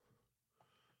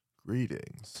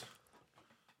Greetings.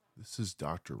 This is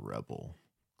Dr. Rebel,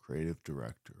 Creative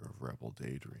Director of Rebel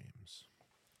Daydreams.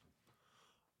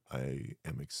 I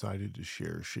am excited to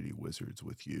share Shitty Wizards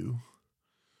with you.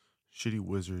 Shitty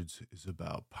Wizards is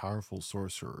about powerful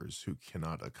sorcerers who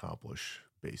cannot accomplish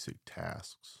basic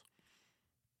tasks.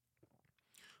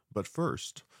 But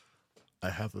first,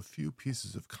 I have a few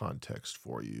pieces of context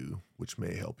for you which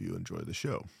may help you enjoy the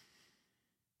show.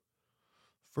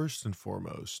 First and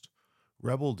foremost,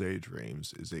 Rebel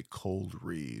Daydreams is a cold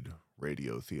read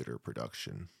radio theater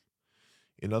production.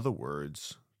 In other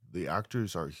words, the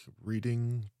actors are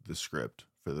reading the script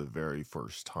for the very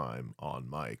first time on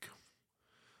mic.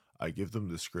 I give them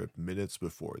the script minutes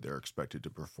before they're expected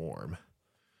to perform.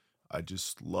 I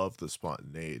just love the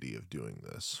spontaneity of doing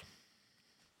this.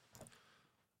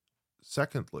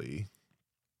 Secondly,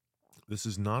 this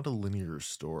is not a linear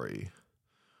story.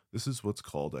 This is what's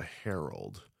called a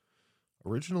herald.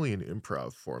 Originally in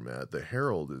improv format, the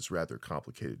herald is rather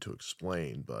complicated to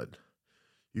explain, but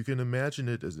you can imagine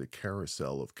it as a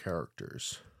carousel of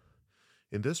characters.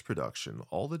 In this production,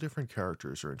 all the different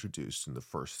characters are introduced in the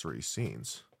first 3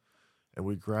 scenes, and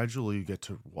we gradually get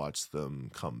to watch them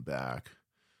come back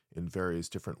in various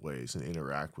different ways and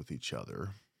interact with each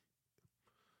other.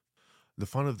 The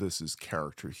fun of this is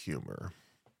character humor.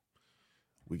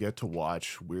 We get to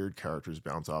watch weird characters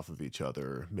bounce off of each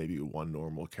other, maybe one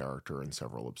normal character and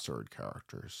several absurd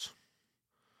characters.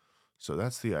 So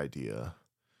that's the idea,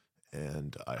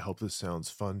 and I hope this sounds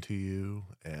fun to you,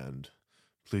 and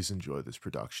please enjoy this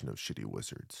production of Shitty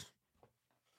Wizards.